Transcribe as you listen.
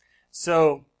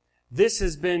So this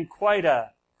has been quite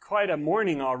a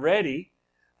morning already.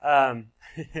 Our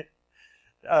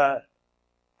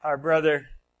brother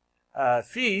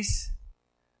Feast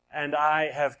and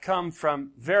I have come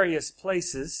from various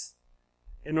places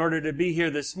in order to be here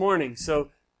this morning. So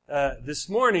this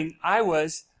morning I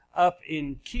was up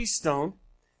in Keystone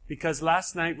because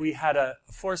last night we had a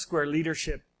Foursquare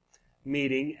leadership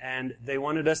meeting and they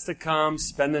wanted us to come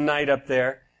spend the night up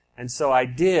there. And so I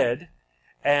did.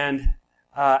 And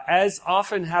as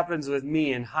often happens with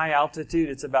me in high altitude,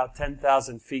 it's about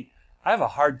 10,000 feet. I have a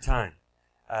hard time,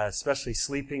 especially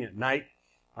sleeping at night.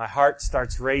 My heart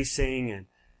starts racing and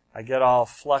I get all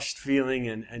flushed feeling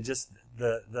and just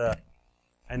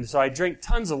and so I drink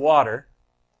tons of water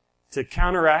to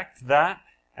counteract that.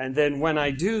 And then when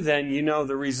I do, then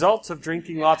the results of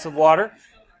drinking lots of water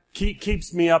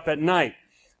keeps me up at night.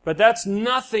 But that's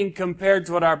nothing compared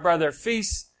to what our brother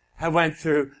Feast went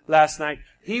through last night.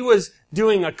 He was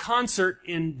doing a concert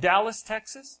in Dallas,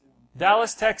 Texas.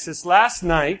 Last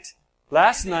night.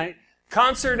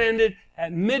 Concert ended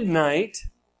at midnight.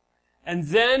 And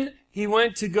then he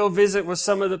went to go visit with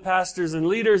some of the pastors and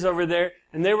leaders over there.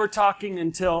 And they were talking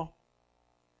until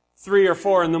 3 or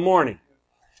 4 in the morning.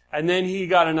 And then he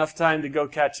got enough time to go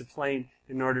catch a plane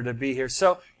in order to be here.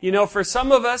 So, for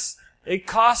some of us, it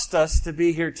cost us to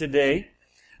be here today.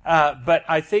 But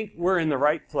I think we're in the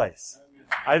right place.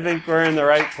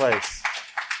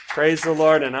 Praise the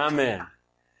Lord and amen.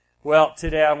 Well,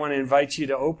 today I want to invite you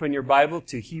to open your Bible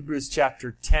to Hebrews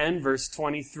chapter 10, verse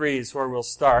 23 is where we'll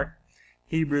start.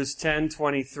 Hebrews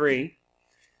 10:23.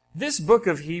 This book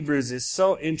of Hebrews is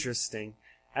so interesting.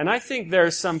 And I think there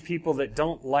are some people that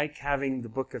don't like having the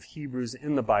book of Hebrews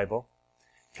in the Bible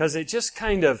because it just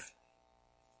kind of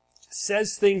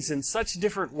says things in such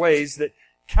different ways that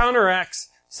counteracts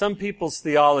some people's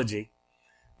theology.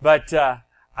 But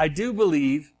I do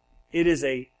believe it is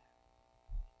a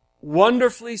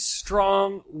wonderfully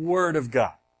strong Word of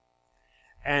God.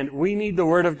 And we need the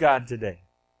Word of God today.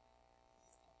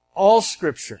 All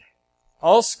Scripture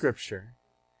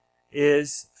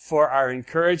is for our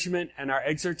encouragement and our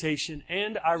exhortation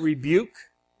and our rebuke.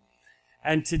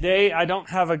 And today I don't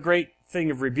have a great thing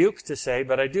of rebuke to say,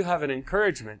 but I do have an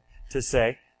encouragement to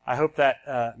say. I hope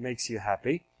that makes you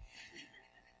happy.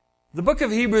 The book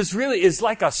of Hebrews really is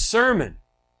like a sermon,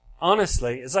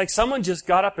 honestly. It's like someone just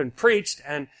got up and preached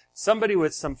and somebody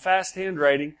with some fast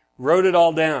handwriting wrote it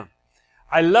all down.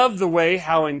 I love the way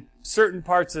how in certain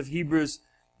parts of Hebrews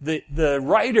the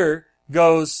writer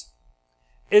goes,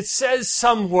 it says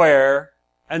somewhere,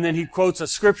 and then he quotes a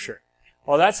scripture.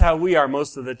 Well, that's how we are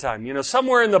most of the time.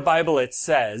 Somewhere in the Bible it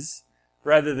says,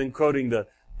 rather than quoting the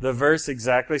verse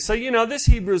exactly. So, this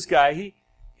Hebrews guy,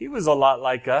 he was a lot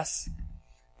like us.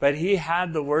 But he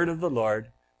had the word of the Lord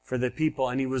for the people,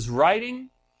 and he was writing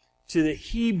to the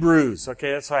Hebrews.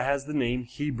 Okay, that's why it has the name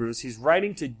Hebrews. He's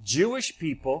writing to Jewish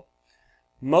people,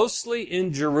 mostly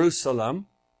in Jerusalem,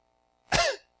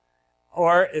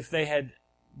 or if they had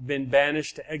been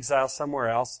banished to exile somewhere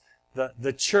else,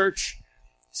 the church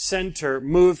center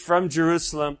moved from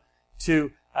Jerusalem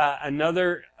to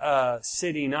another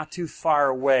city not too far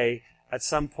away at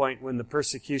some point when the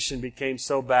persecution became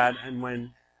so bad and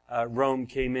when Rome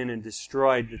came in and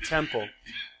destroyed the temple.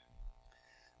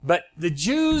 But the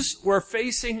Jews were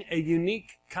facing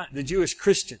the Jewish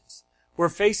Christians were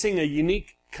facing a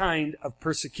unique kind of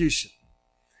persecution.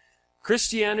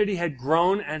 Christianity had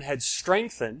grown and had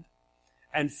strengthened,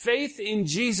 and faith in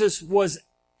Jesus was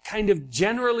kind of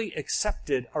generally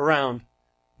accepted around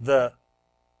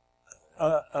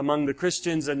among the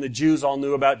Christians, and the Jews all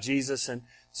knew about Jesus, and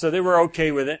so they were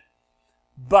okay with it.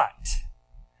 But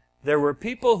there were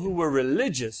people who were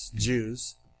religious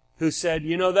Jews who said,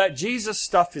 that Jesus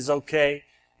stuff is okay,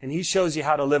 and he shows you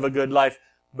how to live a good life.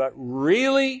 But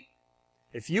really,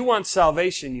 if you want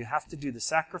salvation, you have to do the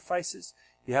sacrifices,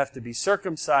 you have to be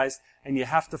circumcised, and you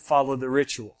have to follow the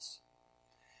rituals.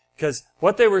 Because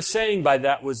what they were saying by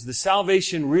that was the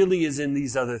salvation really is in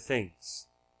these other things.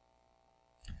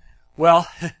 Well,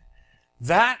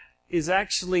 that is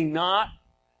actually not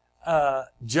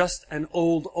just an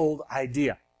old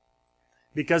idea.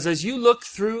 Because as you look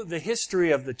through the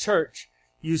history of the church,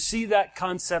 you see that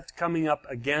concept coming up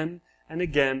again and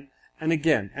again and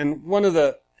again. And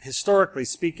historically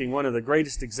speaking, one of the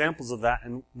greatest examples of that,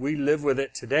 and we live with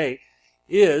it today,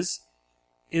 is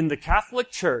in the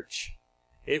Catholic Church,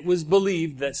 it was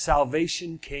believed that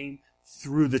salvation came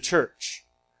through the church.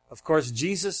 Of course,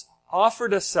 Jesus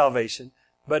offered us salvation,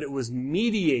 but it was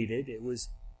mediated, it was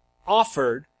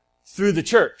offered through the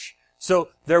church. So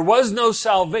there was no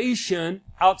salvation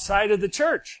outside of the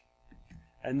church.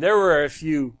 And there were a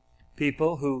few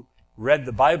people who read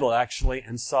the Bible actually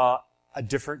and saw a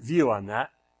different view on that,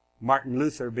 Martin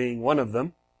Luther being one of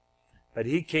them. But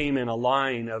he came in a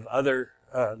line of other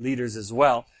leaders as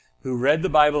well who read the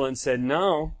Bible and said,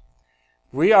 no,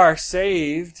 we are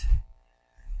saved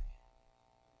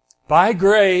by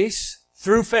grace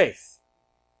through faith.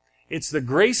 It's the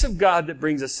grace of God that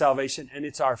brings us salvation, and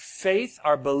it's our faith,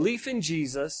 our belief in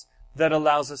Jesus that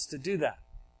allows us to do that.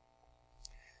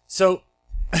 So,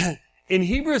 in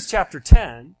Hebrews chapter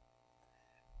 10,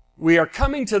 we are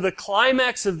coming to the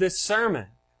climax of this sermon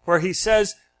where he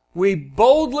says, we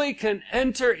boldly can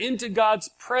enter into God's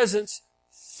presence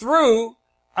through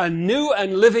a new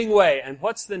and living way. And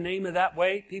what's the name of that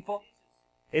way, people?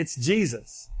 It's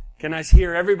Jesus. Can I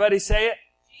hear everybody say it?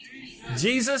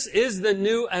 Jesus is the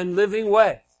new and living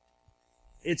way.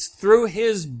 It's through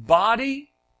His body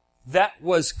that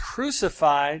was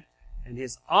crucified and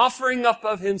His offering up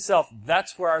of Himself.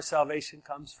 That's where our salvation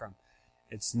comes from.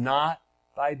 It's not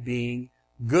by being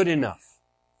good enough.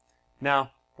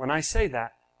 Now, when I say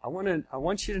that, I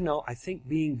want you to know I think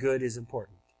being good is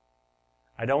important.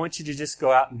 I don't want you to just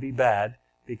go out and be bad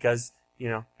because,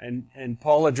 and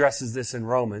Paul addresses this in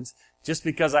Romans. Just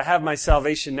because I have my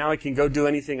salvation, now I can go do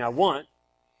anything I want.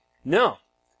 No.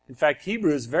 In fact,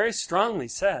 Hebrews very strongly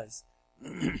says,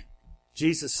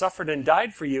 Jesus suffered and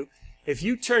died for you. If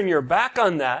you turn your back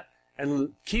on that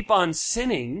and keep on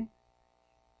sinning,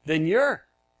 then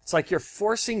it's like you're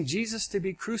forcing Jesus to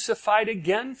be crucified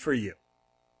again for you.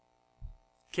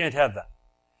 Can't have that.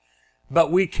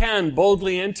 But we can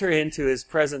boldly enter into His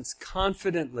presence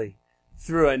confidently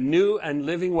through a new and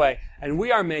living way. And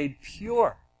we are made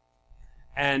pure.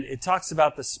 And it talks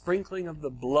about the sprinkling of the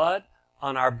blood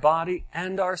on our body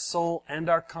and our soul and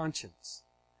our conscience.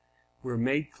 We're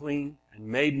made clean and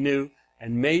made new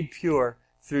and made pure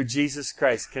through Jesus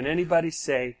Christ. Can anybody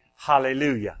say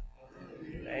hallelujah?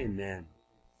 Amen.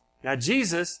 Now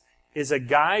Jesus is a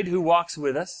guide who walks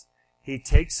with us. He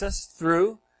takes us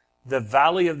through the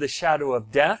valley of the shadow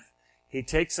of death. He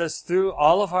takes us through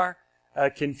all of our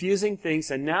confusing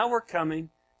things. And now we're coming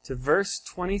to verse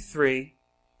 23.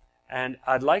 And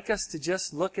I'd like us to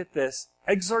just look at this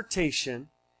exhortation.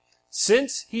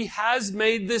 Since He has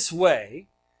made this way,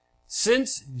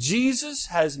 since Jesus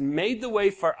has made the way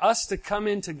for us to come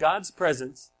into God's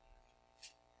presence,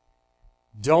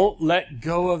 don't let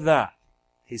go of that.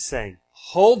 He's saying,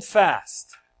 hold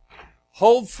fast.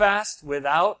 Hold fast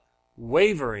without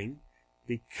wavering,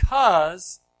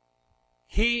 because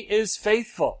He is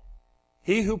faithful.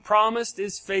 He who promised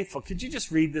is faithful. Could you just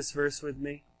read this verse with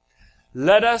me?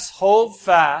 Let us hold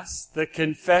fast the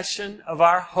confession of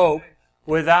our hope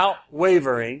without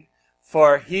wavering,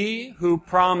 for He who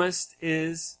promised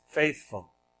is faithful.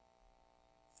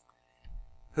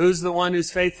 Who's the one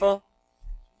who's faithful?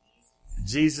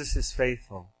 Jesus is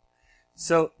faithful.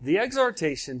 So the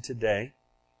exhortation today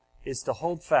is to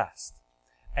hold fast.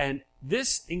 And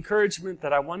this encouragement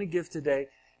that I want to give today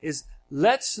is,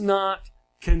 let's not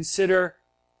consider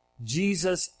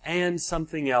Jesus and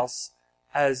something else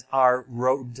as our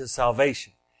road to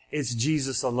salvation. It's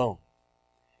Jesus alone.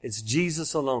 It's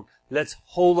Jesus alone. Let's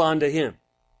hold on to Him.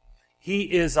 He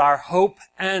is our hope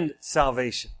and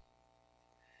salvation.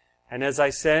 And as I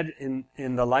said,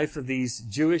 in the life of these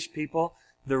Jewish people,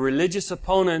 the religious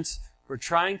opponents were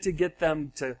trying to get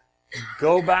them to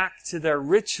go back to their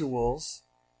rituals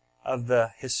of the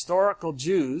historical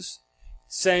Jews,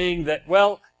 saying that,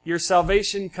 well, your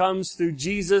salvation comes through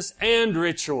Jesus and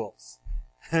rituals.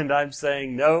 And I'm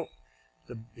saying no.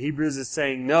 The Hebrews is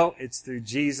saying no, it's through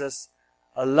Jesus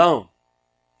alone.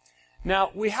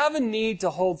 Now, we have a need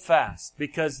to hold fast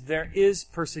because there is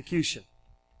persecution.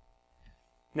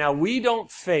 Now, we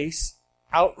don't face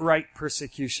outright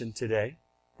persecution today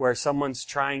where someone's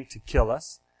trying to kill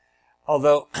us.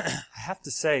 Although, I have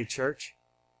to say, church,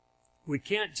 we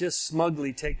can't just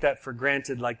smugly take that for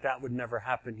granted like that would never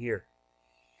happen here.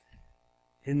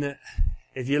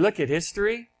 If you look at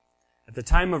history, at the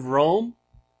time of Rome,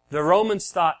 the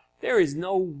Romans thought, there is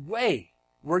no way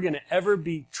we're going to ever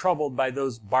be troubled by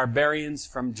those barbarians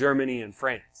from Germany and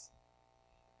France.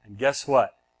 And guess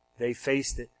what? They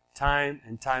faced it time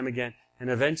and time again, and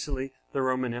eventually the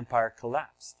Roman Empire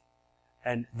collapsed.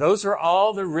 And those are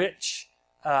all the rich,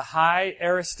 high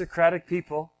aristocratic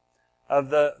people of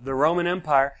the Roman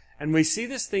Empire. And we see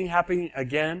this thing happening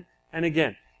again and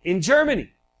again. In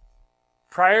Germany,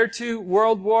 prior to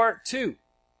World War II,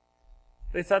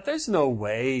 they thought there's no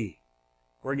way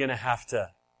we're going to have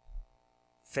to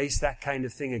face that kind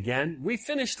of thing again. We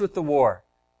finished with the war.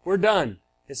 We're done.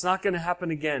 It's not going to happen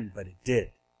again. But it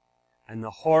did. And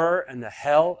the horror and the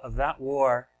hell of that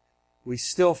war, we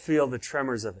still feel the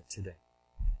tremors of it today.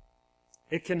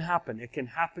 It can happen. It can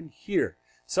happen here.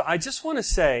 So I just want to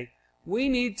say, we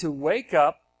need to wake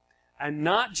up and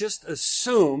not just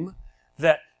assume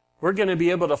that we're going to be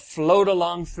able to float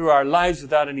along through our lives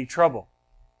without any trouble.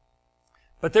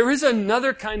 But there is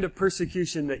another kind of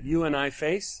persecution that you and I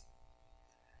face,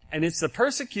 and it's the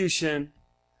persecution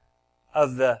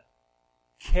of the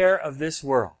care of this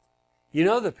world. You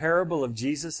know the parable of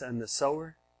Jesus and the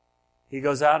sower? He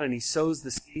goes out and he sows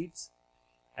the seeds,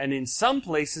 and in some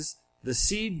places, the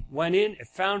seed went in, it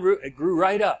found root, it grew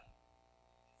right up.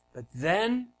 But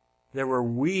then there were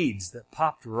weeds that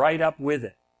popped right up with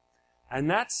it. And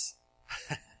that's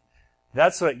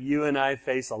what you and I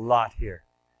face a lot here.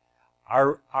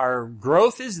 Our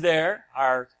growth is there,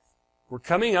 we're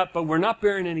coming up, but we're not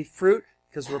bearing any fruit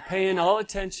because we're paying all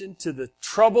attention to the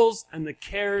troubles and the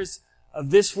cares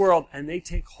of this world, and they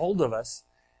take hold of us,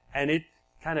 and it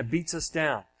kind of beats us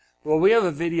down. Well, we have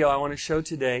a video I want to show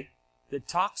today that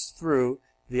talks through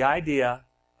the idea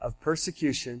of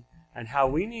persecution and how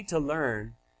we need to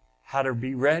learn how to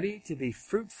be ready to be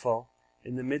fruitful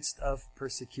in the midst of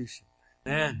persecution.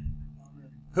 Man,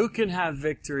 who can have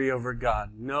victory over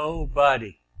God?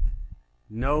 Nobody.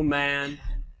 No man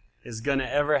is going to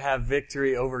ever have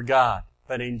victory over God.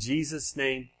 But in Jesus'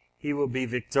 name, He will be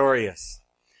victorious.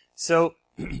 So,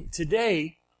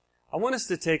 today, I want us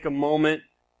to take a moment.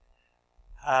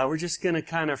 We're just going to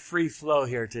kind of free flow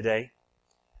here today.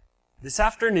 This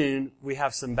afternoon, we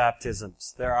have some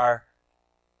baptisms. There are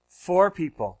 4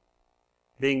 people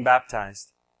being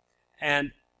baptized.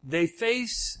 And they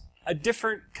face a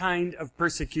different kind of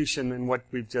persecution than what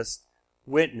we've just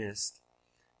witnessed.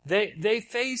 They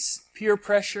face peer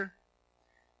pressure.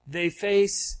 They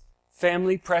face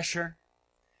family pressure.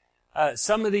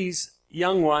 Some of these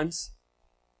young ones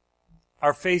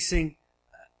are facing,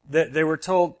 they were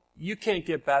told, you can't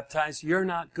get baptized, you're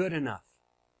not good enough.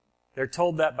 They're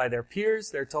told that by their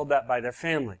peers, they're told that by their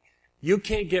family. You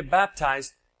can't get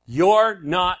baptized, you're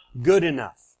not good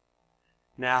enough.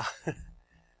 Now,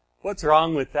 what's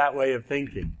wrong with that way of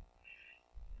thinking?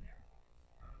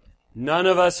 None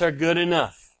of us are good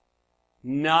enough.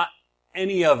 Not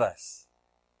any of us.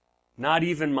 Not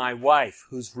even my wife,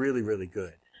 who's really, really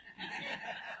good.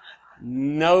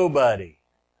 Nobody.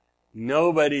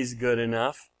 Nobody's good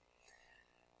enough.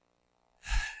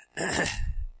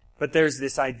 But there's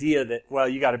this idea that, well,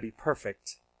 you got to be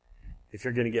perfect if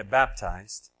you're going to get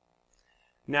baptized.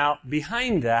 Now,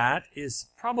 behind that is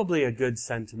probably a good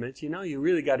sentiment. You know, you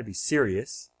really got to be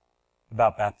serious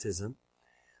about baptism.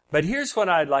 But here's what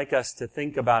I'd like us to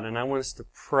think about, and I want us to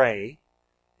pray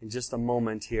in just a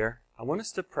moment here. I want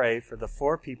us to pray for the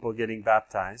 4 people getting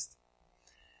baptized.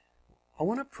 I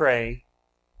want to pray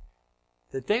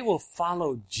that they will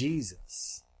follow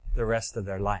Jesus the rest of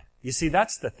their life. You see,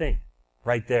 that's the thing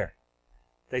right there.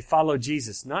 They follow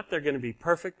Jesus. Not they're going to be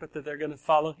perfect, but that they're going to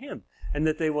follow Him. And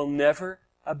that they will never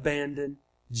abandon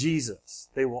Jesus.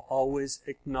 They will always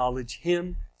acknowledge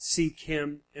Him, seek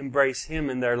Him, embrace Him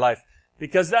in their life.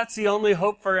 Because that's the only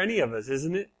hope for any of us,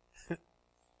 isn't it?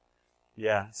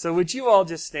 Yeah. So would you all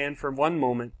just stand for one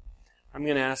moment? I'm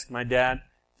going to ask my dad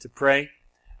to pray.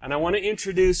 And I want to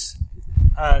introduce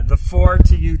the 4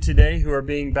 to you today who are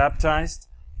being baptized.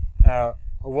 A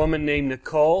woman named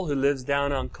Nicole who lives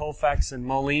down on Colfax and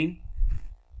Moline.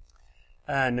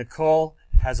 Nicole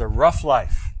has a rough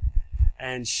life.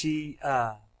 And she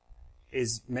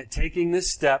is taking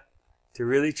this step to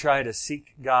really try to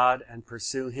seek God and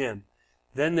pursue Him.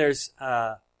 Then there's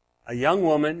a young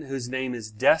woman whose name is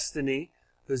Destiny,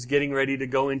 who's getting ready to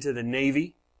go into the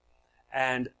Navy.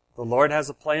 And the Lord has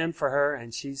a plan for her,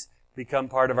 and she's become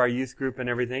part of our youth group and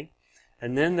everything.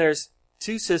 And then there's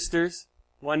 2 sisters,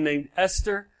 one named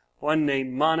Esther, one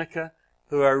named Monica,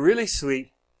 who are really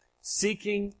sweet,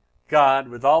 seeking God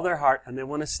with all their heart, and they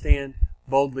want to stand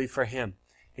boldly for Him.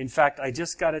 In fact, I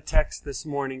just got a text this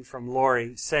morning from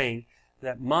Lori saying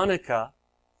that Monica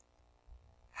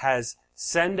has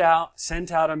sent out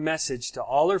a message to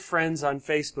all her friends on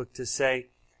Facebook to say,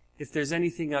 if there's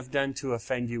anything I've done to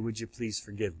offend you, would you please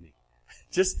forgive me?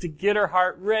 Just to get her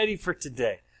heart ready for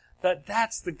today.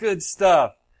 That's the good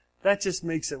stuff. That just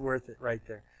makes it worth it right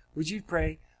there. Would you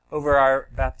pray over our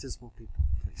baptismal people,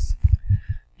 please?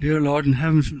 Dear Lord in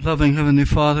heaven, loving Heavenly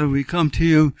Father, we come to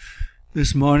you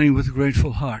this morning with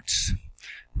grateful hearts.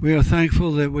 We are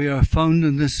thankful that we are found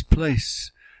in this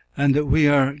place and that we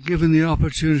are given the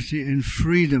opportunity in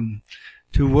freedom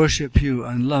to worship you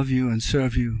and love you and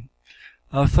serve you.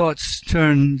 Our thoughts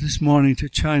turn this morning to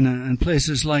China and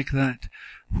places like that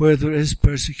where there is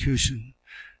persecution.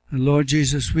 And Lord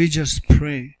Jesus, we just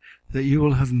pray that you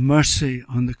will have mercy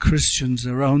on the Christians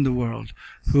around the world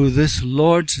who this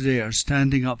Lord's Day are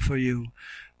standing up for you.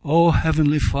 Oh,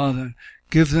 Heavenly Father,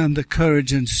 give them the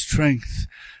courage and strength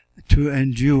to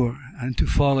endure and to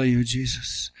follow you,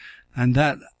 Jesus. And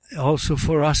that also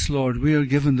for us, Lord, we are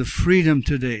given the freedom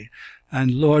today.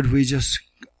 And Lord, we just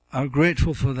are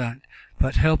grateful for that.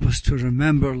 But help us to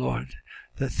remember, Lord,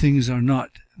 that things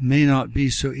may not be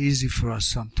so easy for us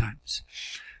sometimes.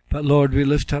 But Lord, we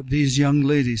lift up these young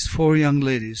ladies, 4 young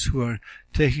ladies who are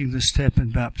taking the step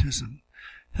in baptism.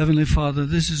 Heavenly Father,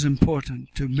 this is important,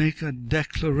 to make a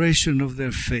declaration of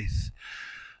their faith.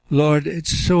 Lord,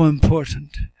 it's so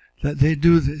important that they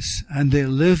do this and they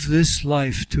live this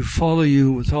life to follow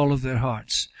you with all of their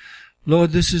hearts.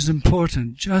 Lord, this is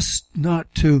important, just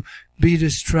not to be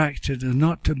distracted and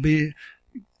not to be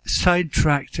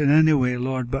sidetracked in any way,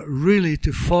 Lord, but really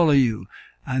to follow you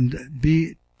and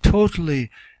be totally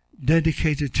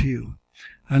dedicated to you.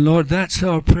 And Lord, that's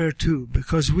our prayer too,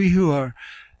 because we who are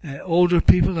older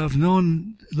people have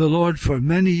known the Lord for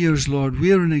many years, Lord.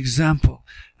 We are an example,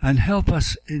 and help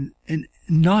us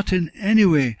not in any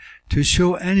way to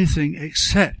show anything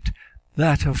except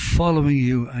that of following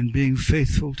you and being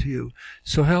faithful to you.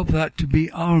 So help that to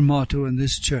be our motto in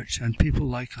this church and people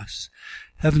like us.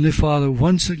 Heavenly Father,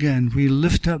 once again we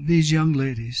lift up these young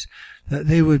ladies, that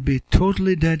they would be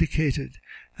totally dedicated.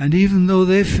 And even though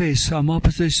they face some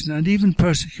opposition and even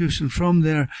persecution from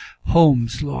their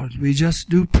homes, Lord, we just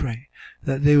do pray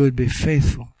that they would be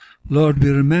faithful. Lord,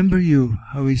 we remember you,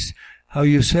 how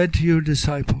you said to your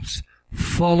disciples,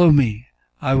 "Follow me,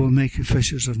 I will make you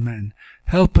fishers of men."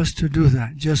 Help us to do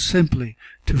that, just simply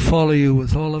to follow you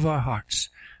with all of our hearts.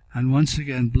 And once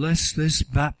again, bless this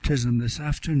baptism this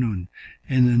afternoon.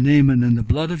 In the name and in the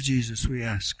blood of Jesus we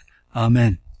ask.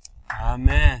 Amen.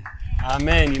 Amen.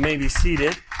 Amen. You may be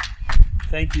seated.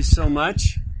 Thank you so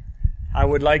much. I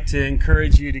would like to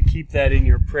encourage you to keep that in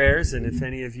your prayers. And if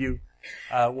any of you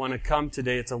want to come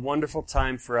today, it's a wonderful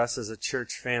time for us as a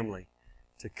church family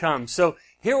to come. So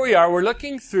here we are. We're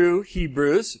looking through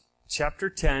Hebrews chapter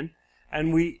 10,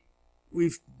 and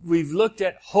we've looked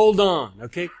at hold on.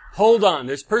 Okay, hold on.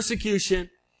 There's persecution.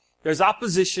 There's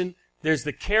opposition. There's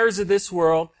the cares of this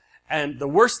world. And the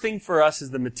worst thing for us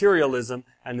is the materialism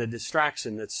and the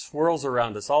distraction that swirls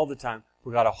around us all the time.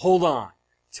 We've got to hold on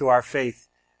to our faith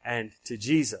and to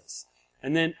Jesus.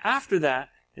 And then after that,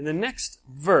 in the next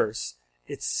verse,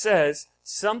 it says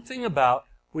something about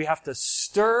we have to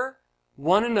stir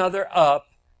one another up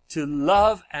to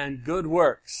love and good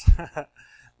works.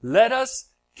 Let us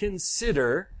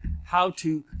consider how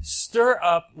to stir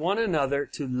up one another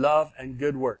to love and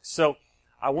good works. So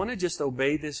I want to just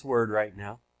obey this word right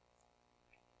now.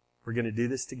 We're going to do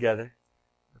this together.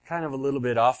 We're kind of a little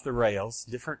bit off the rails,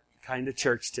 different kind of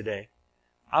church today.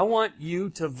 I want you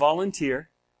to volunteer.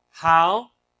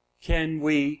 How can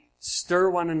we stir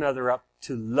one another up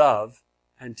to love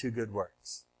and to good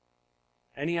works?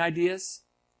 Any ideas?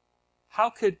 How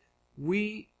could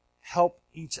we help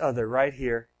each other right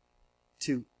here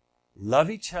to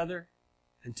love each other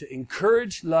and to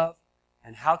encourage love?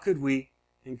 And how could we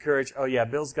encourage... Oh yeah,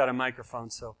 Bill's got a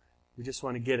microphone, so we just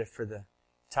want to get it for the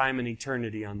time and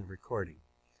eternity on the recording.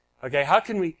 Okay, how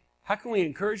can we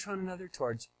encourage one another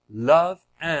towards love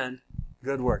and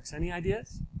good works? Any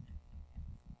ideas?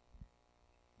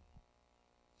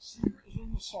 Secret is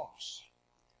in the sauce.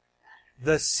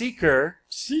 The secret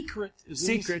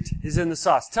is in the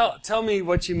sauce. Tell me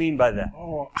what you mean by that.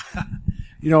 Oh,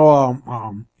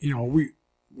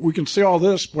 we can say all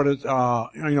this, but it,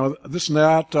 this and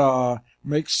that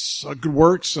makes good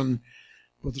works,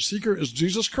 but the secret is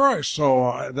Jesus Christ.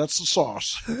 So that's the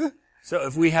sauce. So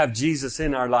if we have Jesus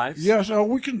in our lives, yes,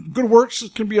 good works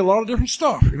can be a lot of different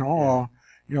stuff. You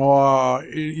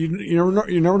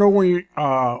never know when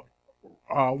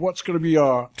what's going to be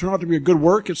turn out to be a good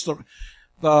work. It's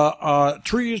the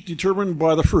tree is determined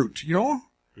by the fruit. Yeah.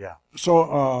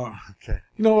 So okay.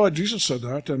 Jesus said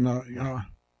that, and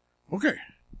okay.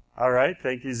 All right.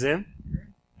 Thank you, Zim.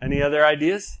 Any other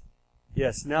ideas?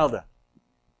 Yes, Nelda.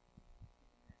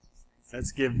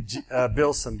 Let's give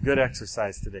Bill some good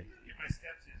exercise today.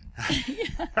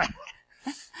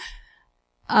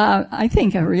 I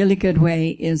think a really good way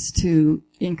is to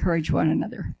encourage one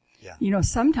another. Yeah.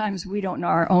 Sometimes we don't know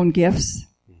our own gifts.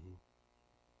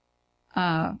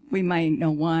 Mm-hmm. We might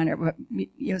know one,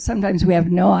 sometimes we have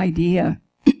no idea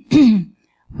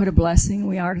what a blessing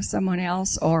we are to someone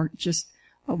else, or just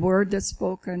a word that's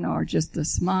spoken, or just a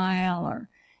smile, or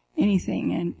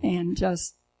anything, and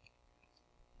just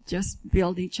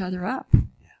build each other up. Yeah.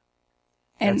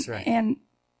 That's right. And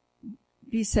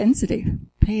be sensitive.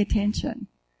 Pay attention.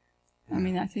 I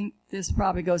mean, I think this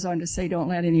probably goes on to say, don't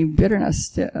let any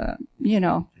bitterness, It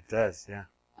does,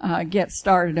 yeah. Get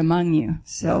started among you.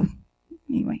 So,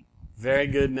 anyway. Very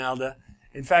good, Nelda.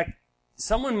 In fact,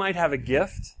 someone might have a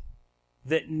gift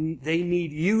that they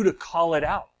need you to call it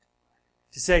out.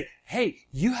 To say, hey,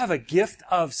 you have a gift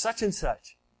of such and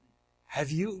such.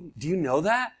 Do you know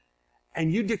that?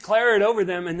 And you declare it over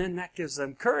them, and then that gives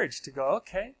them courage to go,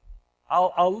 okay,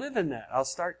 I'll live in that. I'll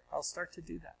start to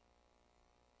do that.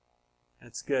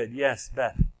 That's good. Yes,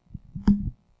 Beth.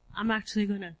 I'm actually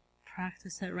going to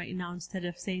practice it right now instead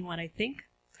of saying what I think.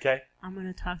 Okay. I'm going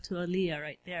to talk to Aaliyah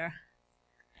right there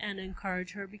and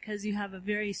encourage her, because you have a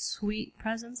very sweet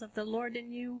presence of the Lord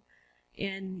in you,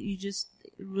 and you just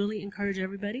really encourage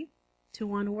everybody to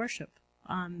want to worship.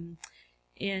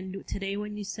 And today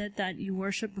when you said that you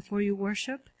worship before you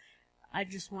worship, I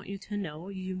just want you to know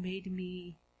you made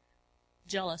me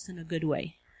jealous in a good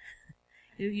way.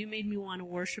 You made me want to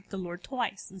worship the Lord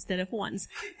twice instead of once.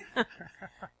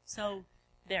 So,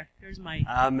 here's my...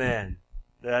 Amen.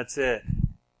 That's it.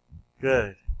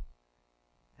 Good.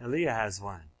 Aaliyah has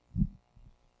one.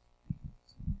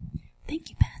 Thank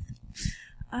you, Beth.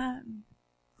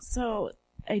 So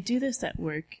I do this at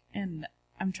work, and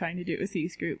I'm trying to do it with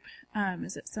youth group.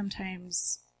 Is that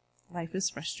sometimes life is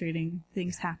frustrating,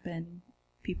 things happen,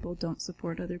 people don't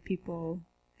support other people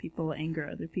anger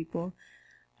other people.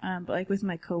 But like with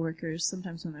my coworkers,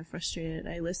 sometimes when they're frustrated,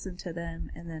 I listen to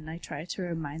them, and then I try to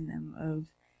remind them of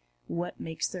what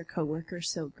makes their coworker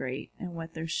so great and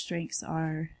what their strengths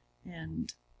are,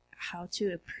 and how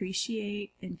to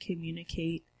appreciate and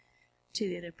communicate to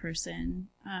the other person.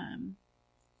 And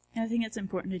I think it's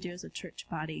important to do as a church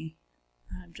body,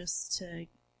 just to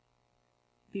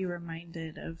be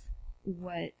reminded of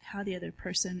how the other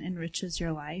person enriches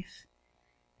your life.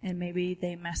 And maybe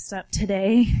they messed up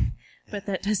today, but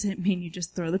that doesn't mean you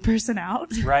just throw the person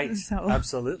out. Right. So,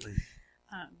 absolutely.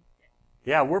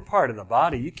 Yeah, we're part of the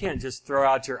body. You can't just throw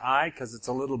out your eye because it's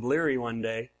a little bleary one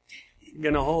day. You're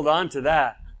going to hold on to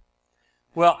that.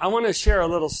 Well, I want to share a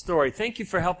little story. Thank you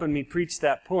for helping me preach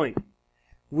that point.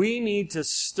 We need to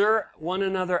stir one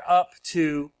another up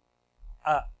to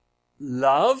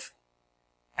love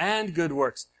and good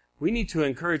works. We need to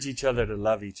encourage each other to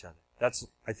love each other. That's,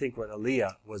 I think, what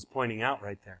Aaliyah was pointing out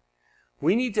right there.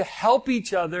 We need to help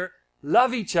each other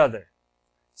love each other.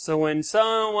 So when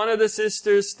one of the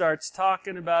sisters starts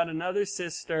talking about another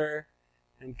sister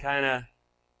and kind of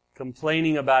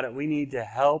complaining about it, we need to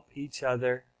help each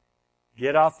other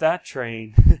get off that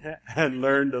train and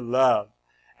learn to love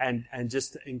and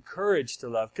just encourage to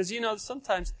love. Because,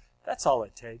 sometimes that's all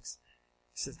it takes.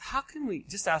 He says, how can we,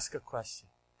 just ask a question,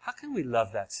 how can we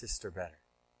love that sister better?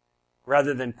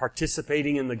 Rather than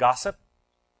participating in the gossip,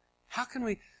 how can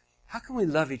we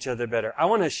love each other better? I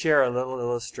want to share a little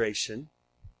illustration.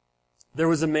 There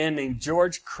was a man named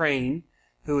George Crane,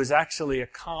 who was actually a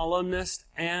columnist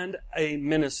and a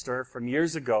minister from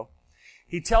years ago.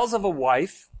 He tells of a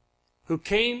wife who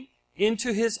came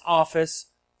into his office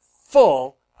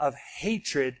full of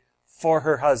hatred for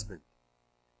her husband.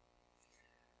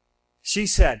 She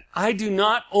said, I do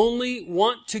not only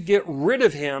want to get rid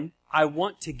of him, I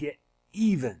want to get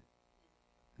even.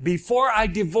 Before I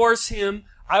divorce him,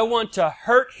 I want to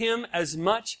hurt him as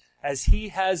much as he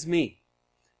has me.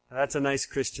 Now, that's a nice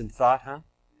Christian thought, huh?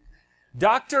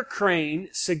 Dr. Crane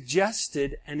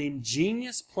suggested an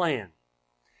ingenious plan.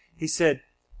 He said,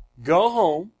 go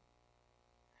home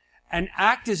and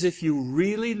act as if you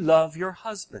really love your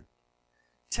husband.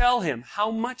 Tell him how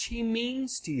much he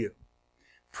means to you.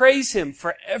 Praise him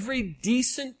for every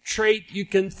decent trait you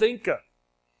can think of.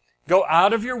 Go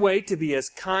out of your way to be as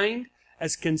kind,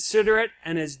 as considerate,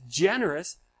 and as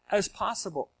generous as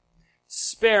possible.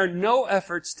 Spare no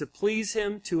efforts to please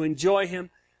him, to enjoy him.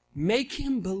 Make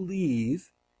him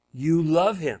believe you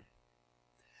love him.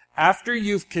 After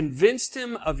you've convinced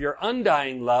him of your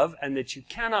undying love and that you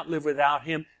cannot live without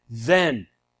him, then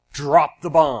drop the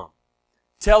bomb.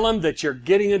 Tell him that you're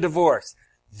getting a divorce.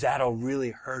 That'll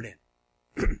really hurt him.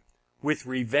 With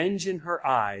revenge in her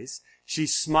eyes, she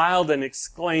smiled and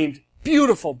exclaimed,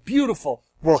 beautiful, beautiful,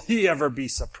 will he ever be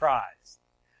surprised?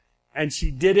 And she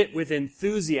did it with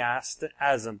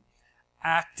enthusiasm,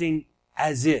 acting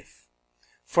as if.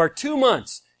 For 2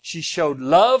 months, she showed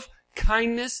love,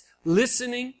 kindness,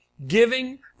 listening,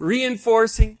 giving,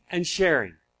 reinforcing, and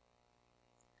sharing.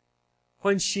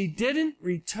 When she didn't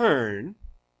return,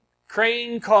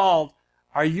 Crane called,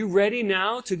 are you ready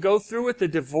now to go through with the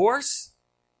divorce?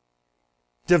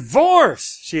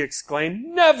 Divorce, she exclaimed.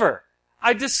 Never!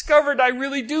 I discovered I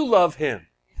really do love him.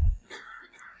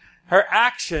 Her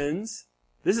actions,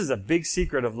 this is a big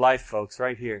secret of life, folks,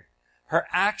 right here. Her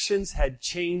actions had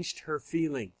changed her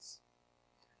feelings.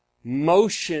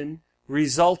 Motion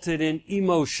resulted in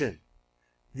emotion.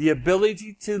 The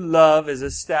ability to love is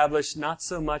established not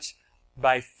so much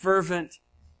by fervent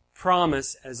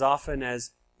promise as often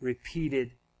as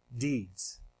repeated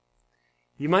deeds.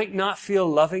 You might not feel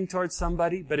loving towards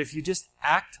somebody, but if you just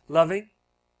act loving,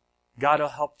 God will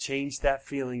help change that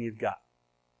feeling you've got.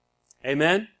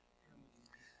 Amen?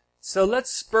 So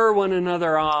let's spur one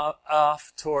another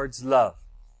off towards love.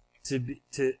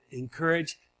 To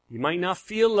encourage, you might not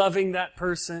feel loving that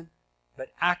person, but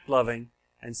act loving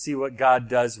and see what God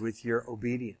does with your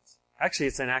obedience. Actually,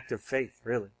 it's an act of faith,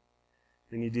 really,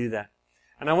 when you do that.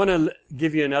 And I want to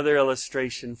give you another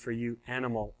illustration for you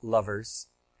animal lovers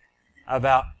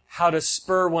about how to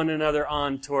spur one another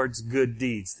on towards good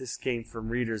deeds. This came from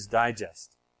Reader's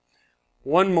Digest.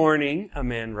 One morning, a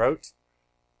man wrote,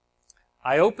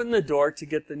 I opened the door to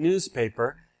get the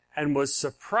newspaper and was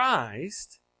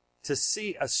surprised to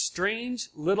see a strange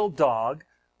little dog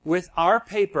with our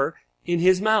paper in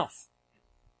his mouth.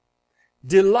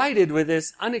 Delighted with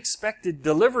this unexpected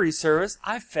delivery service,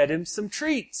 I fed him some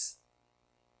treats.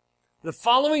 The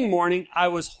following morning, I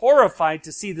was horrified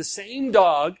to see the same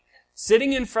dog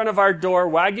sitting in front of our door,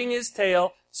 wagging his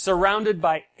tail, surrounded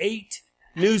by 8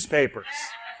 newspapers.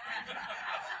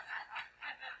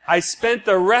 I spent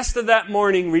the rest of that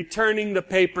morning returning the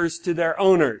papers to their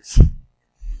owners.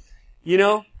 You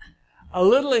know, a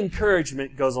little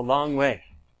encouragement goes a long way.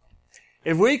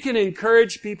 If we can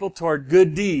encourage people toward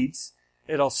good deeds,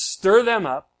 it'll stir them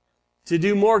up to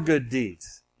do more good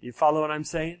deeds. You follow what I'm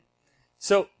saying?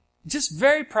 So, just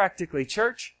very practically,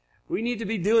 church, we need to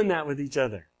be doing that with each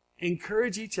other.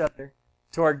 Encourage each other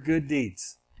toward good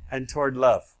deeds and toward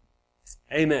love.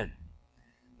 Amen.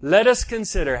 Let us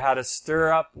consider how to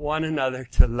stir up one another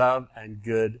to love and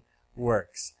good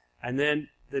works. And then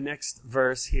the next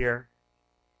verse here.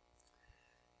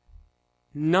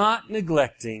 Not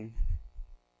neglecting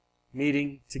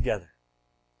meeting together.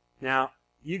 Now,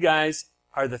 you guys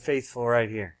are the faithful right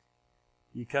here.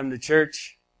 You come to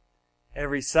church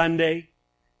every Sunday,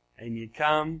 and you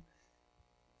come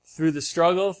through the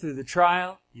struggle, through the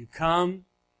trial. You come,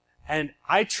 and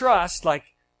I trust, like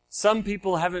some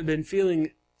people haven't been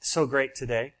feeling so great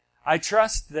today, I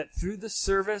trust that through the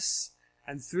service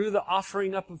and through the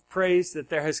offering up of praise that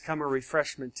there has come a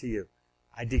refreshment to you.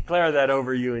 I declare that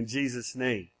over you in Jesus'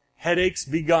 name. Headaches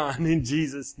be gone in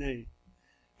Jesus' name.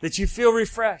 That you feel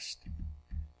refreshed.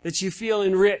 That you feel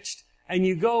enriched. And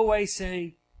you go away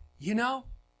saying, you know,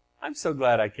 I'm so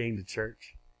glad I came to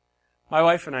church. My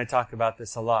wife and I talk about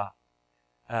this a lot.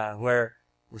 Where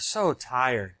we're so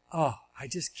tired. Oh, I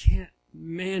just can't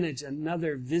manage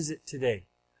another visit today.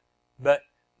 But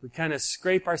we kind of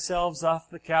scrape ourselves off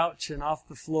the couch and off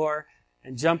the floor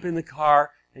and jump in the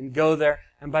car and go there.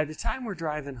 And by the time we're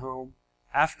driving home,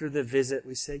 after the visit,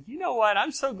 we say, you know what?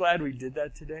 I'm so glad we did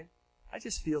that today. I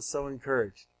just feel so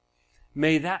encouraged.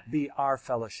 May that be our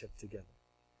fellowship together.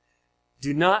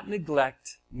 Do not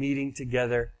neglect meeting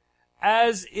together,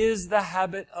 as is the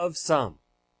habit of some.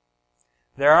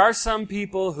 There are some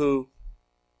people who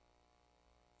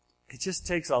it just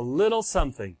takes a little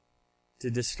something to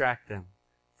distract them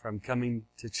from coming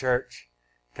to church,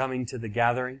 coming to the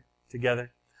gathering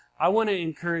together. I want to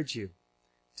encourage you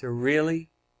to really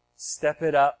step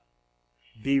it up,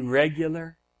 be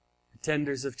regular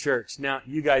attenders of church. Now,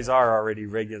 you guys are already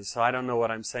regular, so I don't know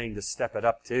what I'm saying to step it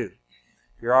up to.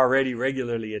 You're already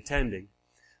regularly attending.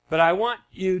 But I want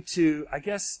you to,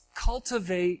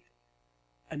 cultivate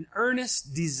an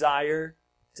earnest desire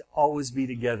to always be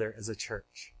together as a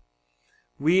church.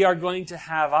 We are going to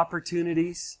have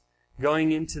opportunities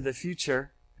going into the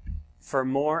future for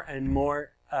more and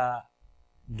more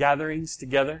gatherings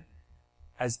together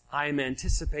as I'm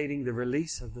anticipating the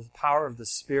release of the power of the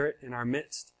Spirit in our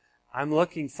midst. I'm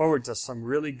looking forward to some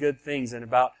really good things in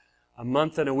about a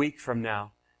month and a week from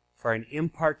now for an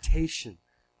impartation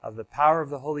of the power of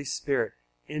the Holy Spirit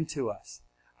into us.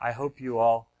 I hope you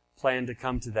all plan to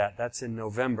come to that. That's in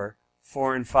November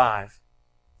 4 and 5.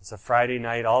 It's a Friday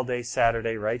night, all day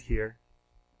Saturday right here.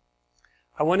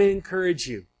 I want to encourage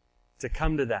you to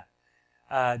come to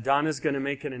that. Donna's going to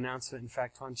make an announcement. In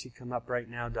fact, why don't you come up right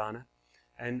now, Donna,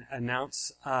 and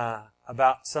announce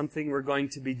about something we're going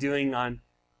to be doing on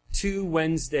 2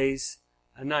 Wednesdays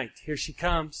a night. Here she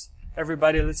comes.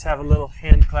 Everybody, let's have a little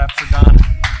hand clap for Donna.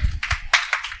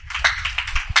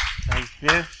 Thank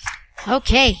you.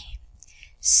 Okay.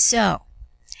 So,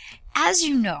 as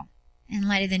you know, in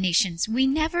Light of the Nations, we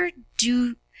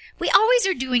always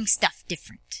are doing stuff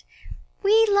different.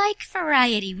 We like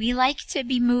variety. We like to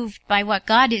be moved by what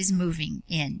God is moving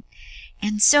in.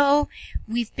 And so,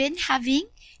 we've been having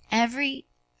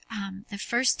the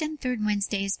first and third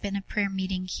Wednesday has been a prayer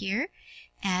meeting here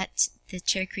at the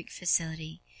Cherry Creek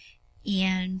facility.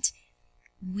 And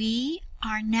we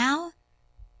are now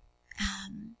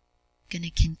going to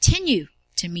continue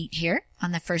to meet here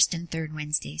on the first and third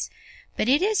Wednesdays. But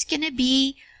it is going to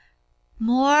be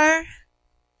more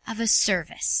of a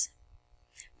service,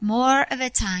 more of a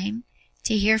time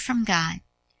to hear from God,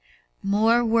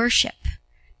 more worship,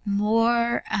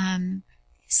 more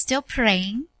still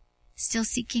praying, still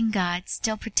seeking God,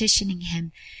 still petitioning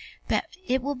Him. But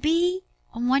it will be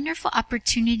a wonderful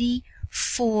opportunity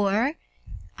for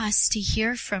us to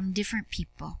hear from different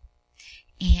people.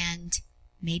 And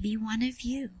maybe one of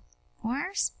you,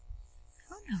 or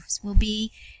who knows, will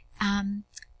be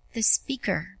the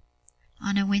speaker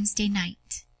on a Wednesday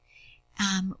night.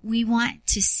 We want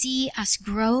to see us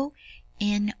grow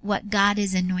in what God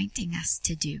is anointing us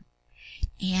to do.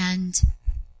 And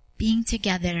being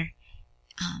together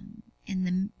in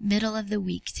the middle of the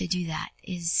week to do that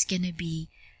is going to be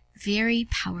very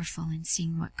powerful in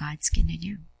seeing what God's going to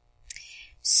do.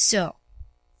 So,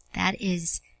 that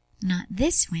is not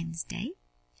this Wednesday,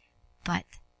 but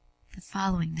the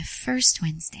following, the first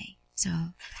Wednesday.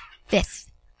 So, 5th,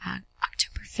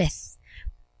 October 5th,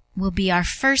 will be our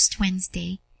first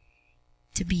Wednesday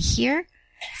to be here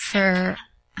for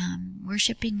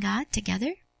worshiping God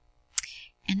together.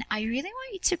 And I really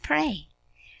want you to pray.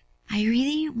 I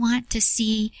really want to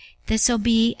see, this will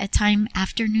be a time,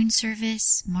 afternoon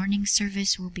service, morning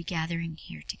service, we'll be gathering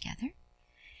here together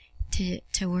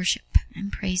to worship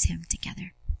and praise Him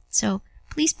together. So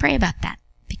please pray about that,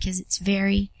 because it's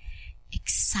very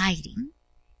exciting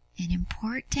and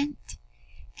important,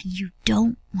 and you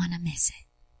don't want to miss it.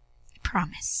 I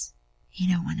promise.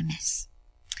 You don't want to miss.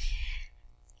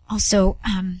 Also,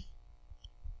 Andy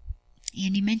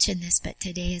mentioned this, but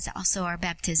today is also our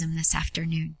baptism this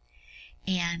afternoon.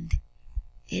 And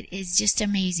it is just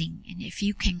amazing. And if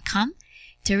you can come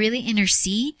to really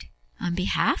intercede on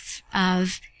behalf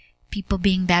of people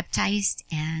being baptized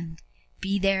and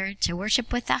be there to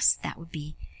worship with us, that would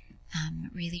be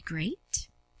really great.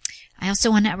 I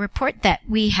also want to report that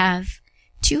we have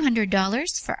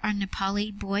 $200 for our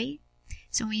Nepali boy.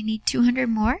 So we need 200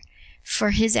 more for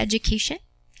his education.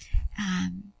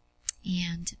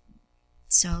 And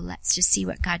so let's just see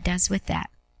what God does with that.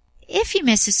 If you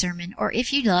miss a sermon, or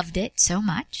if you loved it so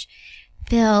much,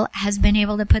 Bill has been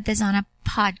able to put this on a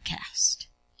podcast.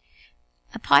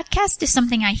 A podcast is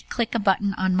something I click a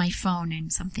button on my phone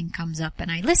and something comes up and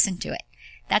I listen to it.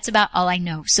 That's about all I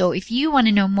know. So if you want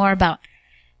to know more about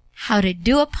how to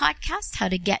do a podcast, how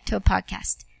to get to a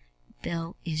podcast,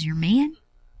 Bill is your man.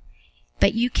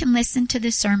 But you can listen to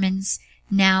the sermons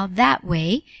now that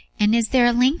way. And is there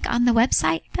a link on the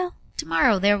website, Bill?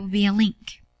 Tomorrow there will be a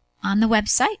link on the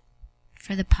website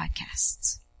for the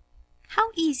podcasts. How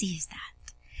easy is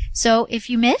that? So if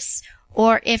you miss,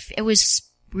 or if it was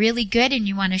really good and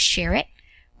you want to share it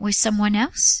with someone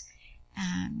else,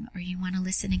 or you want to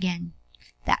listen again,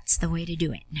 that's the way to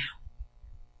do it now.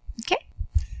 Okay?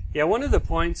 Yeah, one of the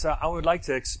points I would like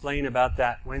to explain about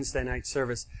that Wednesday night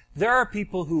service, there are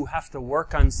people who have to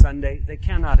work on Sunday. They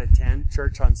cannot attend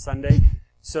church on Sunday.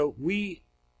 So we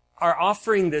are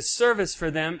offering this service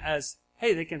for them as,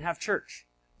 hey, they can have church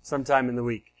sometime in the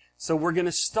week. So we're going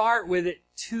to start with it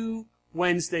 2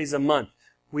 Wednesdays a month.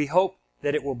 We hope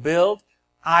that it will build.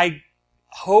 I'm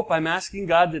asking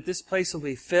God that this place will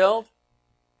be filled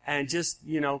and just,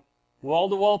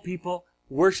 wall-to-wall people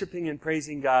worshiping and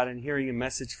praising God and hearing a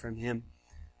message from Him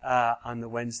on the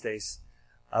Wednesdays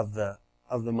of the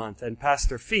month. And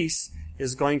Pastor Feast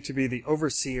is going to be the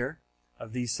overseer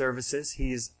of these services.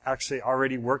 He is actually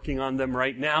already working on them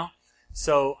right now.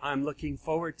 So I'm looking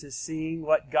forward to seeing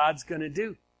what God's going to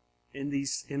do in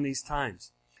these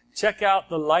times. Check out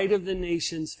the Light of the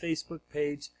Nations Facebook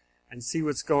page and see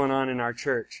what's going on in our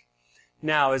church.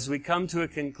 Now, as we come to a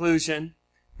conclusion,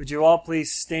 would you all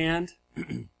please stand?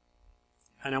 And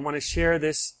I want to share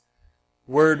this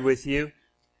word with you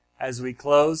as we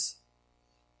close.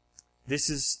 This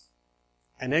is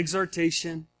an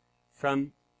exhortation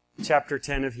from chapter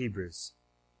 10 of Hebrews.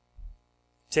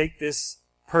 Take this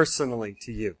personally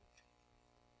to you.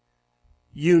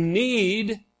 You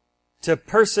need to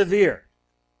persevere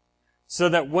so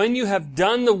that when you have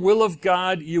done the will of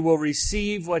God, you will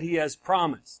receive what He has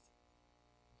promised.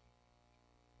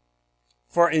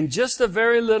 For in just a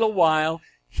very little while,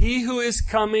 He who is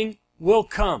coming will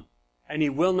come, and He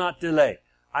will not delay.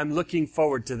 I'm looking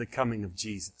forward to the coming of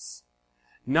Jesus.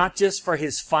 Not just for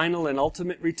His final and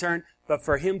ultimate return, but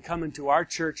for Him coming to our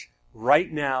church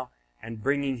right now and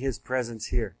bringing His presence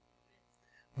here.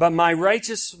 But my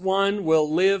righteous one will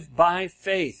live by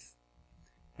faith.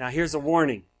 Now here's a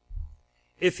warning.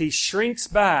 If he shrinks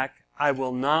back, I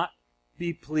will not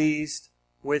be pleased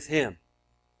with him.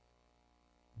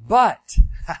 But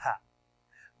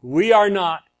we are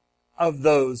not of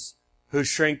those who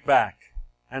shrink back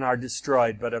and are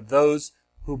destroyed, but of those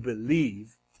who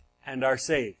believe and are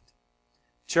saved.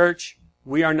 Church,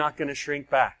 we are not going to shrink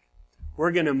back.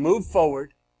 We're going to move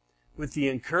forward with the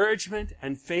encouragement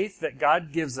and faith that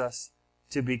God gives us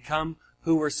to become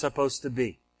who we're supposed to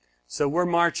be. So we're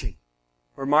marching.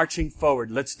 We're marching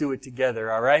forward. Let's do it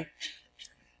together, all right?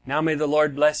 Now may the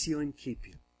Lord bless you and keep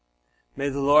you. May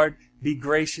the Lord be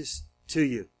gracious to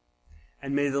you.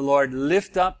 And may the Lord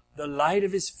lift up the light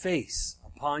of His face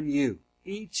upon you,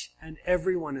 each and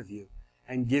every one of you,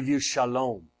 and give you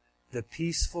shalom, the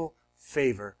peaceful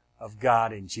favor of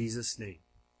God in Jesus' name.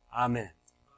 Amen.